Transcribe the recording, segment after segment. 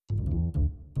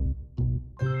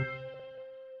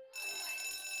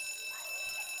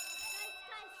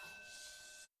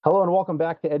Hello and welcome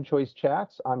back to EdChoice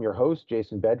Chats. I'm your host,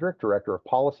 Jason Bedrick, Director of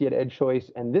Policy at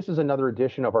EdChoice, and this is another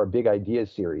edition of our Big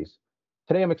Ideas series.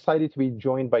 Today, I'm excited to be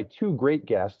joined by two great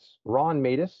guests. Ron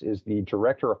Matus is the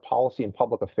Director of Policy and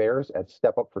Public Affairs at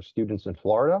Step Up for Students in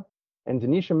Florida, and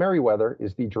Denisha Merriweather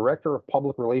is the Director of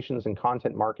Public Relations and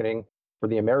Content Marketing for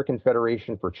the American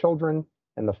Federation for Children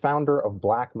and the founder of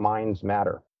Black Minds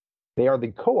Matter. They are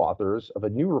the co-authors of a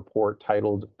new report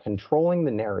titled Controlling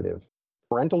the Narrative: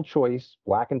 Parental Choice,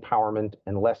 Black Empowerment,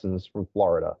 and Lessons from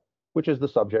Florida, which is the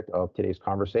subject of today's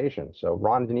conversation. So,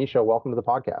 Ron, Denisha, welcome to the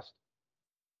podcast.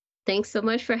 Thanks so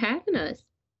much for having us.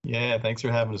 Yeah, thanks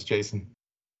for having us, Jason.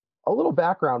 A little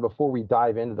background before we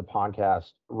dive into the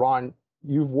podcast. Ron,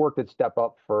 you've worked at Step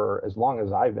Up for as long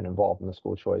as I've been involved in the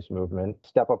school choice movement.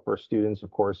 Step Up for Students,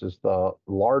 of course, is the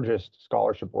largest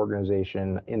scholarship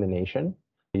organization in the nation.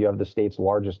 You have the state's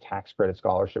largest tax credit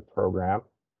scholarship program.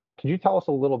 Could you tell us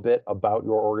a little bit about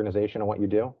your organization and what you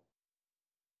do?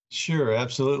 Sure,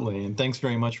 absolutely. And thanks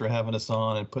very much for having us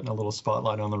on and putting a little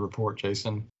spotlight on the report,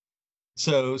 Jason.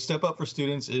 So Step Up for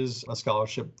Students is a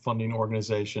scholarship funding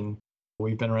organization.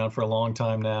 We've been around for a long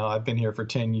time now. I've been here for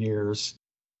 10 years,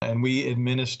 and we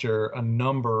administer a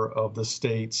number of the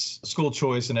state's school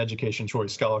choice and education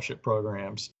choice scholarship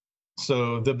programs.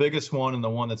 So the biggest one and the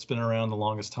one that's been around the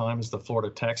longest time is the Florida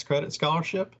Tax Credit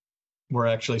Scholarship. We're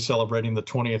actually celebrating the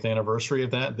 20th anniversary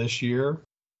of that this year.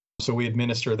 So we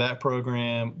administer that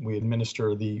program. We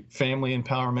administer the Family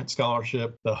Empowerment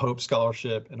Scholarship, the Hope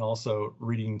Scholarship, and also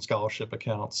Reading Scholarship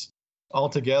accounts.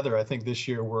 Altogether, I think this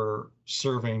year we're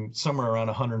serving somewhere around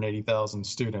 180,000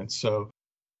 students. So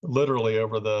literally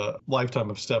over the lifetime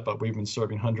of Step Up, we've been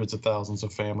serving hundreds of thousands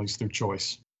of families through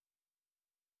choice.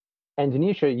 And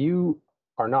Denisha, you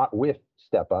are not with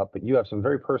Step Up, but you have some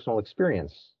very personal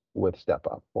experience with Step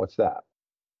Up. What's that?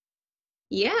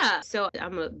 Yeah, so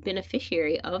I'm a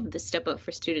beneficiary of the Step Up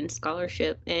for Students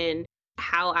Scholarship, and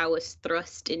how I was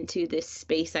thrust into this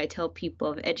space, I tell people,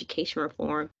 of education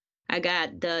reform. I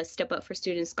got the Step Up for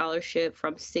Students Scholarship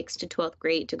from 6th to 12th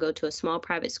grade to go to a small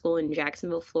private school in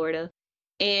Jacksonville, Florida.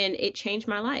 And it changed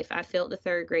my life. I failed the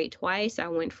third grade twice. I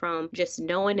went from just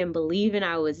knowing and believing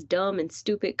I was dumb and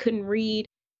stupid, couldn't read,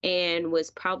 and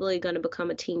was probably going to become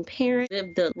a teen parent,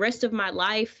 live the rest of my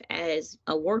life as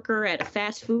a worker at a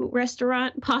fast food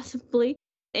restaurant, possibly.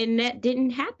 And that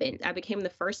didn't happen. I became the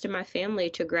first in my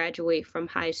family to graduate from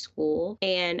high school,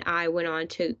 and I went on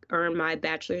to earn my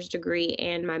bachelor's degree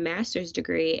and my master's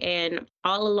degree. And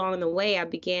all along the way, I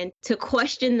began to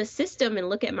question the system and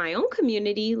look at my own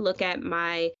community, look at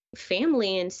my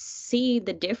family, and see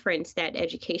the difference that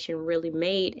education really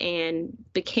made, and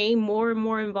became more and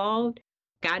more involved.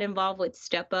 Got involved with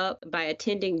Step Up by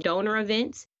attending donor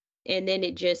events, and then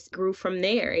it just grew from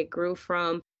there. It grew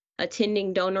from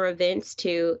attending donor events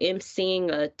to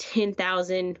emceeing a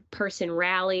 10,000 person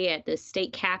rally at the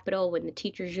state capitol when the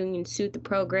teachers union sued the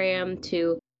program,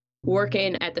 to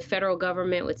working at the federal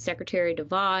government with Secretary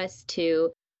DeVos,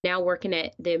 to now working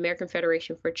at the American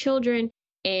Federation for Children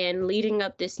and leading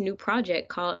up this new project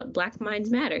called Black Minds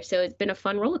Matter. So it's been a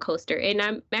fun roller coaster. And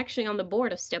I'm actually on the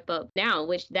board of Step Up now,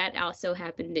 which that also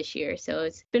happened this year. So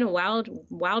it's been a wild,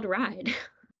 wild ride.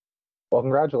 Well,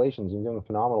 congratulations. You're doing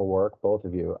phenomenal work, both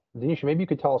of you. Denisha, maybe you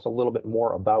could tell us a little bit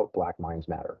more about Black Minds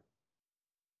Matter.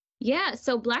 Yeah,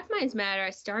 so Black Minds Matter,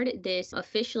 I started this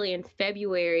officially in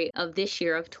February of this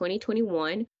year of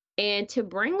 2021. And to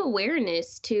bring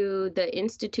awareness to the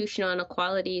institutional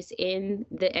inequalities in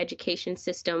the education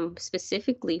system,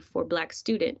 specifically for Black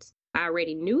students. I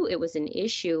already knew it was an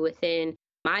issue within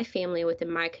my family,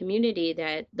 within my community,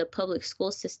 that the public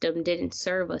school system didn't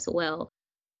serve us well.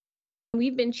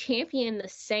 We've been championing the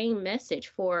same message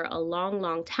for a long,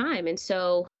 long time. And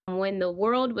so when the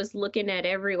world was looking at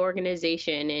every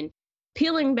organization and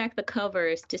peeling back the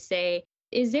covers to say,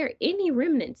 is there any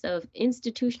remnants of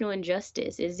institutional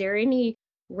injustice? Is there any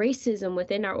racism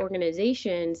within our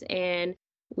organizations? And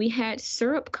we had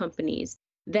syrup companies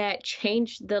that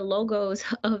changed the logos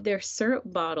of their syrup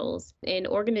bottles, and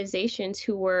organizations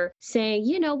who were saying,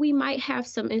 we might have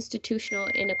some institutional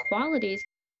inequalities,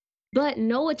 but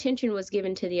no attention was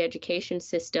given to the education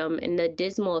system and the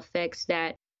dismal effects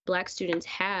that Black students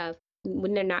have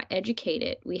when they're not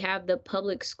educated. We have the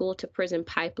public school to prison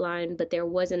pipeline, but there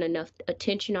wasn't enough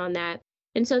attention on that.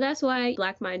 And so that's why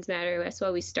Black Minds Matter, that's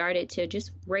why we started to just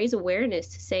raise awareness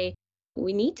to say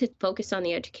we need to focus on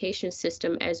the education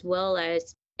system as well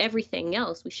as everything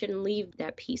else. We shouldn't leave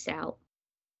that piece out.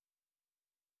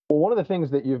 Well, one of the things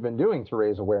that you've been doing to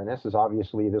raise awareness is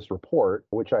obviously this report,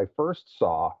 which I first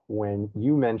saw when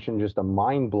you mentioned just a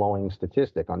mind-blowing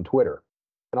statistic on Twitter.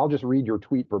 And I'll just read your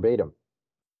tweet verbatim.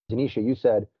 Denisha, you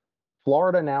said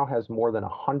Florida now has more than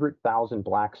 100,000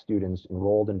 Black students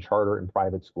enrolled in charter and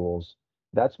private schools.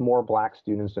 That's more Black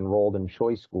students enrolled in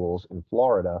choice schools in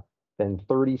Florida than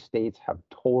 30 states have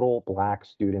total Black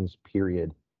students,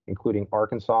 period, including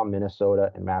Arkansas,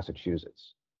 Minnesota, and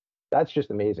Massachusetts. That's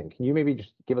just amazing. Can you maybe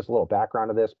just give us a little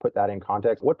background of this, put that in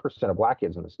context? What percent of Black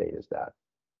kids in the state is that?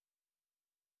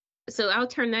 So I'll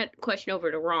turn that question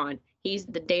over to Ron. He's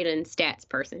the data and stats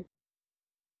person.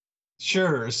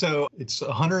 Sure. So it's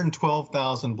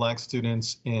 112,000 Black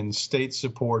students in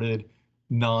state-supported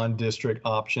non-district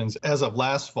options as of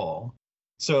last fall.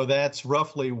 So that's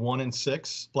roughly 1 in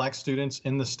 6 Black students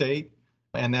in the state,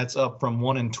 and that's up from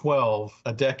 1 in 12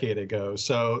 a decade ago.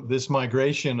 So this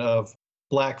migration of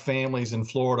Black families in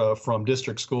Florida from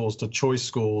district schools to choice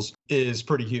schools is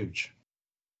pretty huge.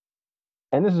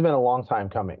 And this has been a long time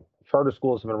coming. Charter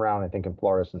schools have been around, I think, in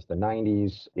Florida since the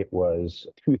 90s. It was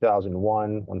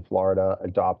 2001 when Florida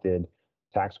adopted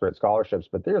tax credit scholarships.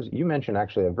 But you mentioned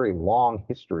actually a very long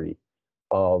history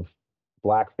of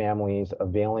Black families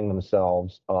availing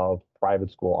themselves of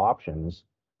private school options.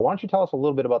 Why don't you tell us a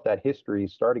little bit about that history,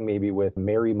 starting maybe with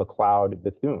Mary McLeod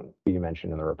Bethune, who you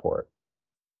mentioned in the report?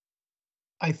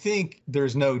 I think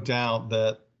there's no doubt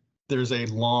that there's a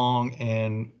long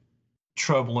and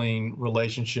troubling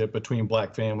relationship between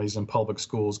Black families and public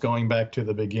schools going back to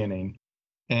the beginning.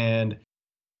 And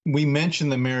we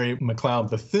mentioned the Mary McLeod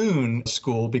Bethune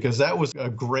School because that was a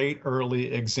great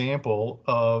early example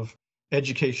of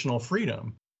educational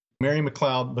freedom. Mary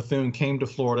McLeod Bethune came to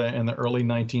Florida in the early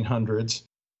 1900s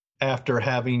after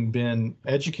having been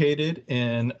educated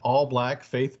in all Black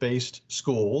faith-based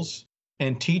schools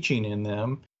and teaching in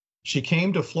them. She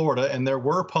came to Florida, and there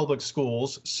were public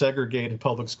schools, segregated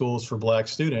public schools for Black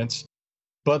students,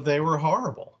 but they were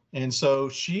horrible. And so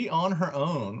she, on her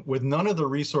own, with none of the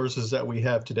resources that we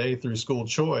have today through school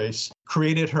choice,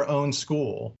 created her own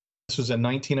school. This was in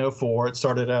 1904. It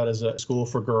started out as a school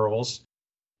for girls.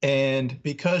 And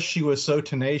because she was so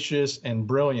tenacious and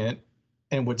brilliant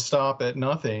and would stop at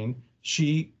nothing,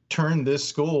 she turned this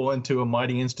school into a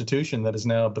mighty institution that is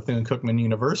now Bethune-Cookman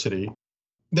University.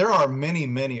 There are many,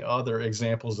 many other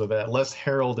examples of that, less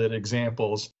heralded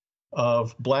examples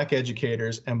of Black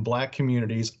educators and Black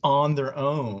communities on their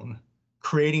own,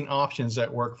 creating options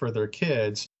that work for their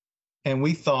kids. And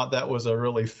we thought that was a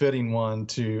really fitting one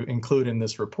to include in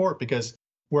this report because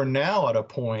we're now at a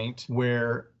point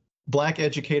where Black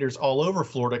educators all over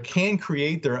Florida can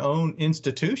create their own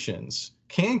institutions,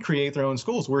 can create their own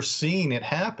schools. We're seeing it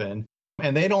happen,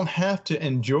 and they don't have to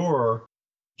endure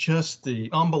just the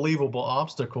unbelievable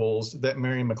obstacles that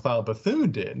Mary McLeod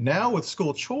Bethune did. Now with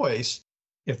school choice,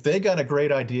 if they got a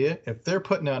great idea, if they're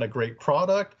putting out a great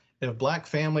product, if Black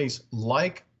families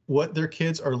like what their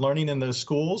kids are learning in those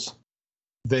schools,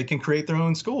 they can create their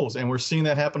own schools. And we're seeing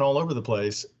that happen all over the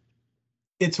place.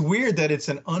 It's weird that it's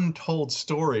an untold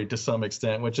story to some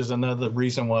extent, which is another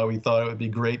reason why we thought it would be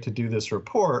great to do this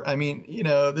report. I mean,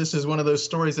 this is one of those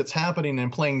stories that's happening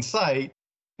in plain sight.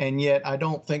 And yet I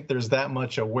don't think there's that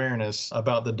much awareness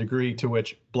about the degree to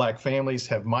which Black families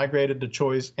have migrated to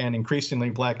choice, and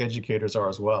increasingly Black educators are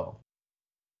as well.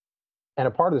 And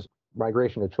a part of this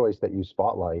migration to choice that you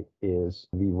spotlight is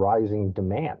the rising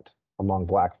demand among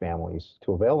Black families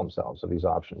to avail themselves of these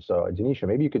options. So Denisha,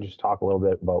 maybe you could just talk a little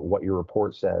bit about what your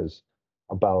report says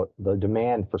about the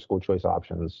demand for school choice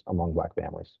options among Black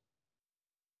families.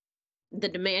 The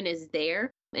demand is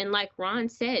there. And like Ron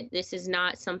said, this is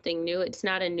not something new. It's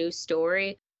not a new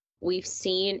story. We've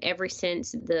seen ever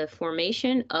since the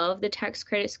formation of the tax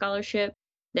credit scholarship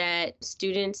that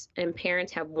students and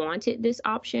parents have wanted this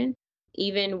option.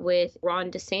 Even with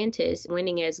Ron DeSantis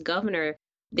winning as governor,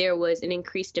 there was an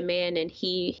increased demand, and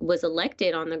he was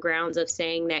elected on the grounds of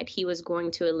saying that he was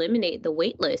going to eliminate the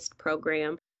waitlist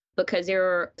program because there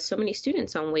are so many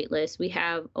students on waitlist. We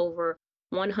have over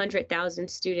 100,000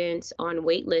 students on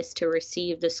waitlist to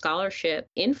receive the scholarship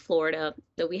in Florida.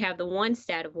 So we have the one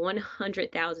stat of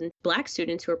 100,000 Black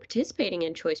students who are participating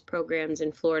in choice programs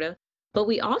in Florida. But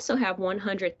we also have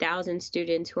 100,000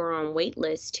 students who are on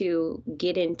waitlist to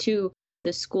get into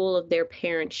the school of their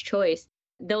parents' choice.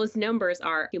 Those numbers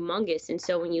are humongous. And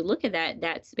so when you look at that,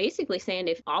 that's basically saying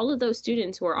if all of those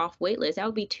students were off waitlist, that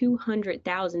would be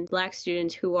 200,000 Black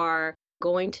students who are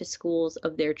going to schools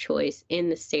of their choice in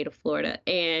the state of Florida.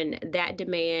 And that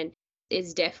demand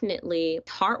is definitely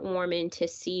heartwarming to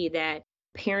see that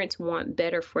parents want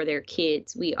better for their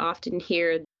kids. We often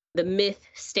hear the myth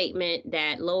statement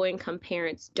that low-income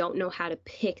parents don't know how to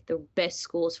pick the best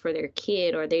schools for their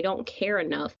kid, or they don't care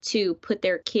enough to put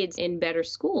their kids in better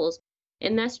schools.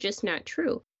 And that's just not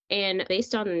true. And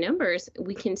based on the numbers,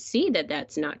 we can see that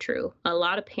that's not true. A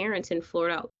lot of parents in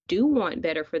Florida do want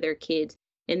better for their kids,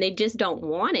 and they just don't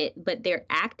want it, but they're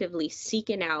actively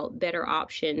seeking out better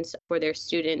options for their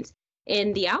students.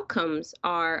 And the outcomes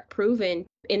are proven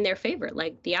in their favor.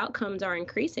 Like the outcomes are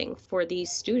increasing for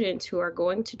these students who are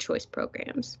going to choice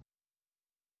programs.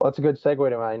 Well, that's a good segue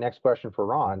to my next question for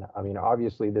Ron. I mean,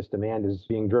 obviously, this demand is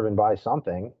being driven by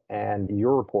something, and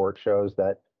your report shows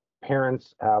that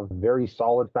parents have very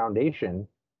solid foundation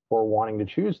for wanting to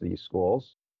choose these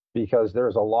schools because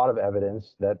there's a lot of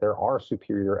evidence that there are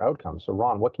superior outcomes. So,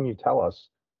 Ron, what can you tell us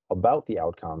about the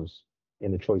outcomes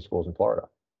in the choice schools in Florida?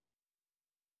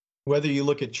 Whether you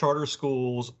look at charter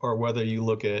schools or whether you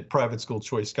look at private school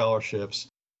choice scholarships,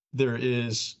 there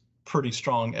is pretty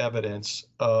strong evidence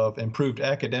of improved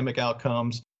academic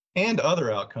outcomes and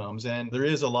other outcomes. And there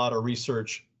is a lot of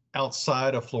research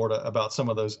outside of Florida about some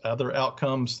of those other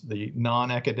outcomes, the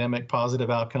non-academic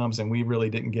positive outcomes, and we really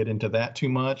didn't get into that too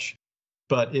much.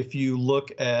 But if you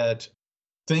look at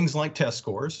things like test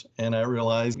scores, and I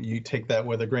realize you take that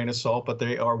with a grain of salt, but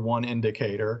they are one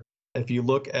indicator. If you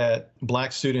look at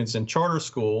Black students in charter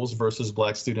schools versus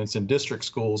Black students in district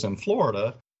schools in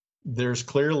Florida, there's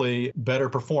clearly better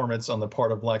performance on the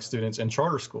part of Black students in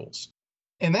charter schools.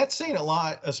 And that's saying a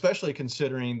lot, especially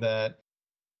considering that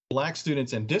Black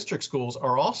students in district schools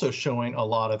are also showing a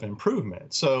lot of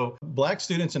improvement. So Black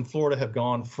students in Florida have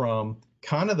gone from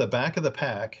kind of the back of the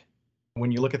pack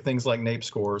when you look at things like NAEP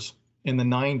scores in the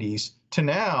 90s to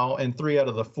now in 3 out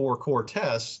of the 4 core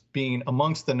tests being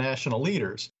amongst the national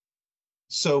leaders.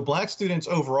 So Black students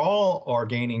overall are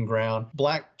gaining ground.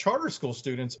 Black charter school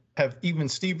students have even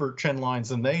steeper trend lines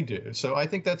than they do. So I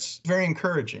think that's very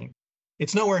encouraging.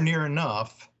 It's nowhere near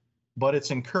enough, but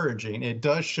it's encouraging. It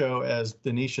does show, as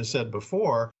Denisha said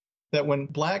before, that when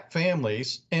Black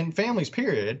families, and families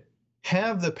period,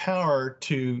 have the power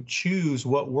to choose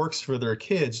what works for their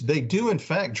kids, they do in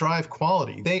fact drive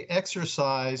quality. They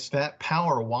exercise that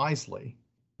power wisely.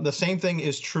 The same thing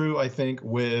is true, I think,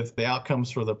 with the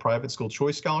outcomes for the private school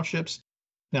choice scholarships.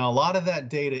 Now, a lot of that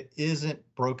data isn't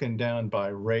broken down by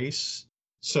race,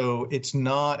 so it's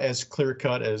not as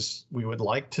clear-cut as we would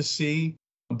like to see,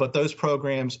 but those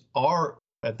programs are,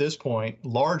 at this point,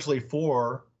 largely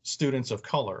for students of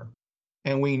color.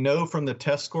 And we know from the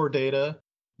test score data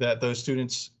that those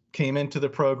students came into the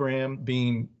program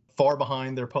being far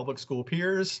behind their public school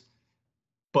peers.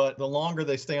 But the longer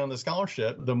they stay on the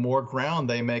scholarship, the more ground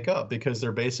they make up because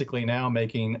they're basically now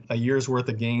making a year's worth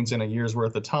of gains in a year's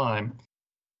worth of time.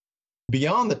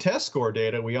 Beyond the test score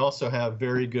data, we also have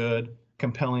very good,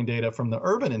 compelling data from the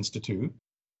Urban Institute,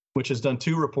 which has done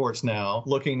 2 reports now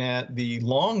looking at the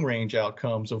long range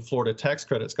outcomes of Florida tax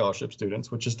credit scholarship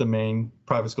students, which is the main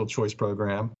private school choice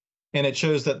program. And it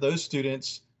shows that those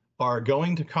students are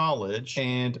going to college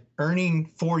and earning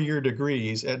 4-year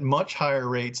degrees at much higher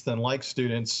rates than like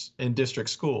students in district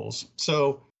schools.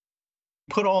 So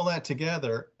put all that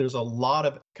together, there's a lot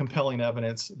of compelling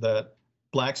evidence that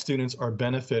Black students are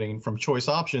benefiting from choice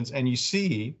options. And you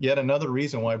see yet another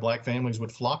reason why Black families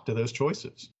would flock to those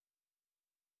choices.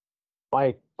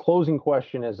 My closing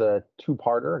question is a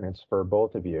 2-parter, and it's for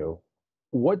both of you.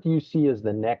 What do you see as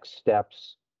the next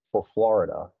steps for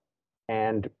Florida?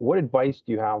 And what advice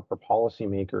do you have for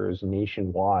policymakers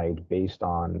nationwide based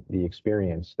on the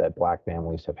experience that Black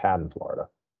families have had in Florida?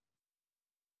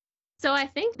 So I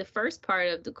think the first part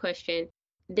of the question,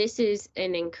 this is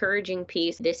an encouraging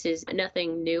piece. This is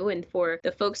nothing new. And for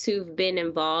the folks who've been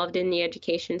involved in the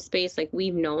education space, like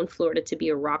we've known Florida to be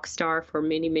a rock star for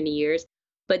many, many years.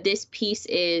 But this piece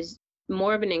is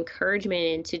more of an encouragement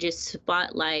and to just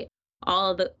spotlight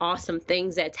all of the awesome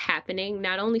things that's happening,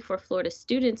 not only for Florida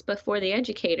students, but for the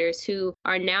educators who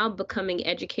are now becoming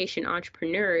education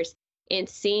entrepreneurs and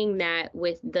seeing that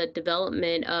with the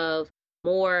development of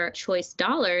more choice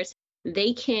dollars,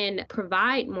 they can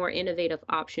provide more innovative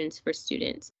options for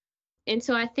students. And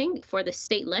so I think for the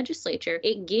state legislature,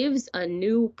 it gives a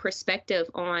new perspective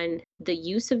on the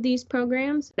use of these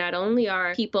programs. Not only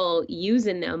are people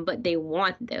using them, but they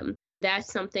want them.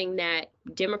 That's something that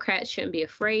Democrats shouldn't be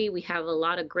afraid. We have a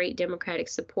lot of great Democratic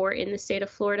support in the state of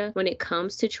Florida when it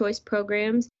comes to choice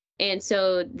programs. And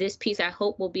so this piece, I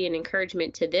hope, will be an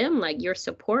encouragement to them. Like your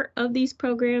support of these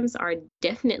programs are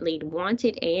definitely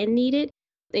wanted and needed.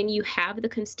 And you have the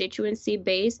constituency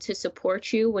base to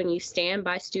support you when you stand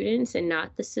by students and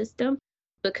not the system.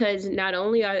 Because not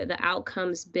only are the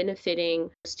outcomes benefiting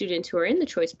students who are in the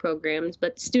choice programs,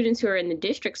 but students who are in the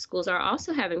district schools are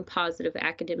also having positive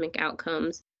academic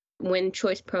outcomes when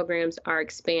choice programs are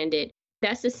expanded.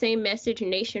 That's the same message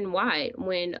nationwide.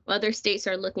 When other states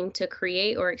are looking to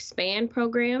create or expand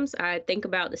programs, I think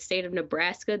about the state of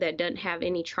Nebraska that doesn't have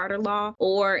any charter law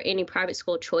or any private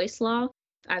school choice law.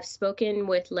 I've spoken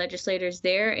with legislators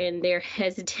there, and they're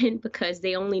hesitant because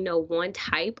they only know one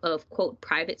type of quote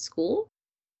private school.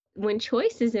 When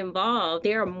choice is involved,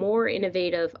 there are more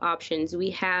innovative options. We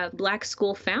have Black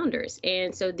school founders.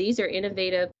 And so these are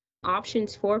innovative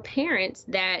options for parents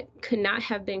that could not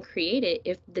have been created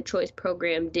if the choice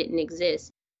program didn't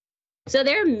exist. So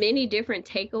there are many different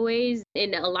takeaways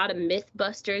and a lot of myth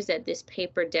busters that this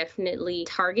paper definitely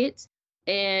targets.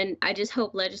 And I just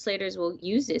hope legislators will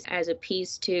use this as a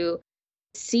piece to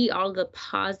see all the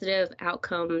positive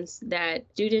outcomes that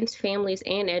students, families,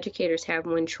 and educators have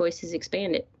when choice is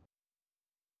expanded.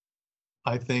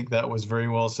 I think that was very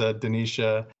well said,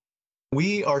 Denisha.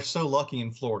 We are so lucky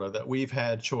in Florida that we've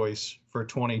had choice for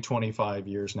 20, 25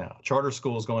 years now. Charter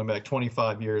schools going back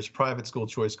 25 years, private school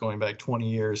choice going back 20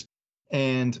 years.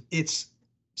 And it's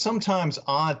sometimes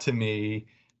odd to me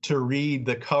to read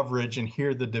the coverage and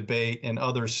hear the debate in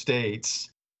other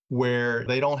states where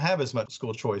they don't have as much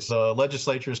school choice. The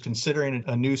legislature is considering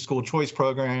a new school choice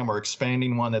program or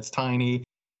expanding one that's tiny.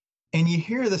 And you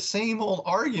hear the same old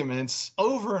arguments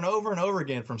over and over and over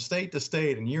again from state to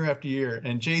state and year after year.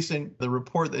 And Jason, the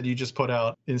report that you just put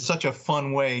out in such a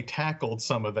fun way tackled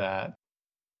some of that.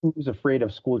 Who's Afraid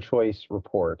of School Choice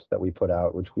report that we put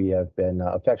out, which we have been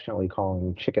affectionately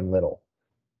calling Chicken Little.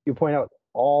 You point out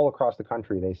all across the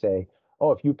country, they say,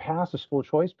 oh, if you pass a school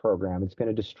choice program, it's going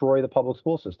to destroy the public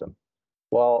school system.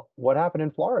 Well, what happened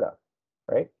in Florida,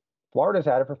 right? Florida's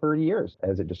had it for 30 years.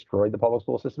 Has it destroyed the public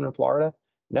school system in Florida?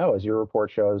 No, as your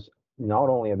report shows, not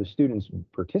only are the students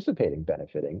participating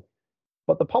benefiting,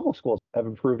 but the public schools have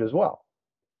improved as well.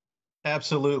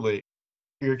 Absolutely.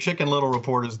 Your Chicken Little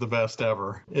report is the best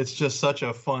ever. It's just such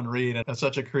a fun read and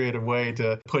such a creative way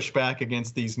to push back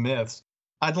against these myths.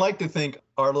 I'd like to think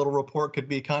our little report could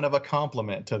be kind of a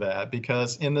complement to that,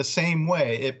 because in the same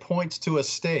way, it points to a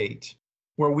state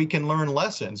where we can learn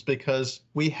lessons because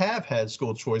we have had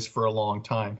school choice for a long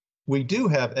time. We do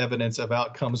have evidence of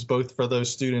outcomes both for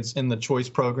those students in the choice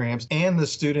programs and the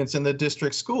students in the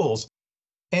district schools.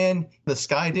 And the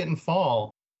sky didn't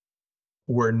fall.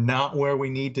 We're not where we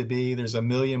need to be. There's a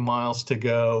million miles to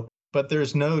go. But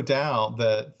there's no doubt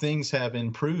that things have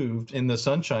improved in the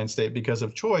Sunshine State because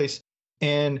of choice.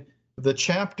 And the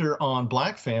chapter on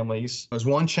Black families was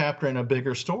one chapter in a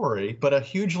bigger story, but a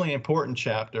hugely important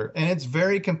chapter. And it's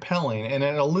very compelling, and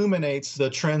it illuminates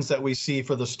the trends that we see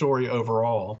for the story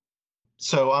overall.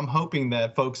 So I'm hoping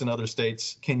that folks in other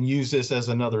states can use this as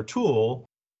another tool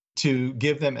to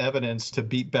give them evidence to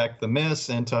beat back the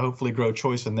myths and to hopefully grow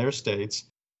choice in their states.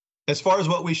 As far as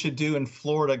what we should do in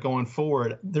Florida going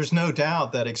forward, there's no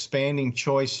doubt that expanding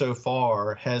choice so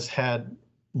far has had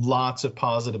lots of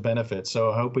positive benefits. So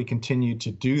I hope we continue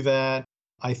to do that.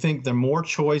 I think the more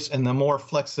choice and the more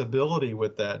flexibility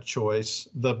with that choice,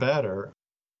 the better.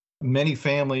 Many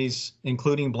families,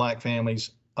 including Black families,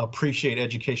 appreciate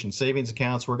education savings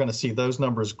accounts. We're going to see those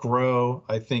numbers grow,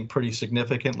 I think, pretty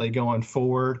significantly going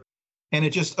forward. And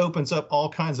it just opens up all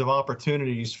kinds of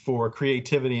opportunities for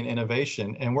creativity and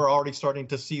innovation. And we're already starting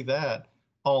to see that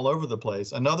all over the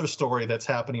place. Another story that's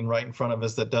happening right in front of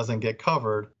us that doesn't get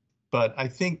covered. But I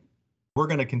think we're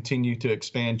going to continue to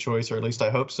expand choice, or at least I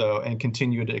hope so, and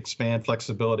continue to expand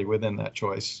flexibility within that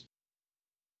choice.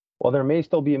 Well, there may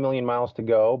still be a million miles to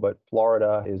go, but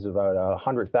Florida is about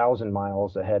 100,000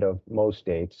 miles ahead of most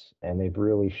states. And they've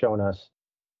really shown us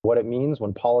what it means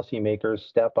when policymakers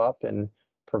step up and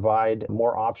provide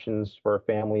more options for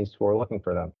families who are looking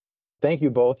for them. Thank you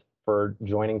both for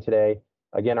joining today.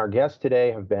 Again, our guests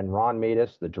today have been Ron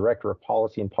Matus, the Director of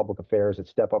Policy and Public Affairs at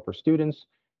Step Up for Students,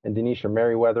 and Denisha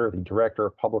Merriweather, the Director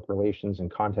of Public Relations and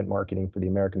Content Marketing for the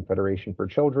American Federation for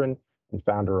Children and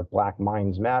founder of Black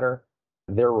Minds Matter.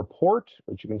 Their report,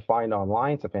 which you can find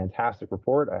online, it's a fantastic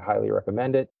report. I highly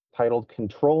recommend it, titled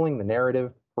Controlling the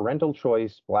Narrative, Parental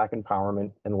Choice, Black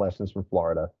Empowerment, and Lessons from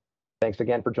Florida. Thanks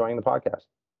again for joining the podcast.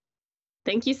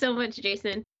 Thank you so much,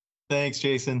 Jason. Thanks,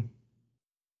 Jason.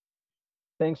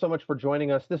 Thanks so much for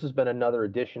joining us. This has been another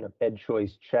edition of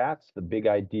EdChoice Chats, the Big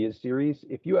Ideas series.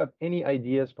 If you have any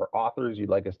ideas for authors you'd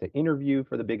like us to interview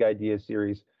for the Big Ideas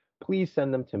series, please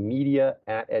send them to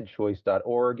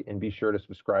media@edchoice.org and be sure to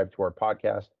subscribe to our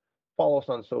podcast. Follow us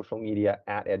on social media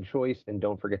 @EdChoice, and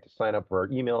don't forget to sign up for our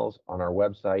emails on our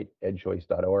website,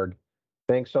 edchoice.org.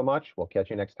 Thanks so much. We'll catch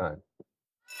you next time.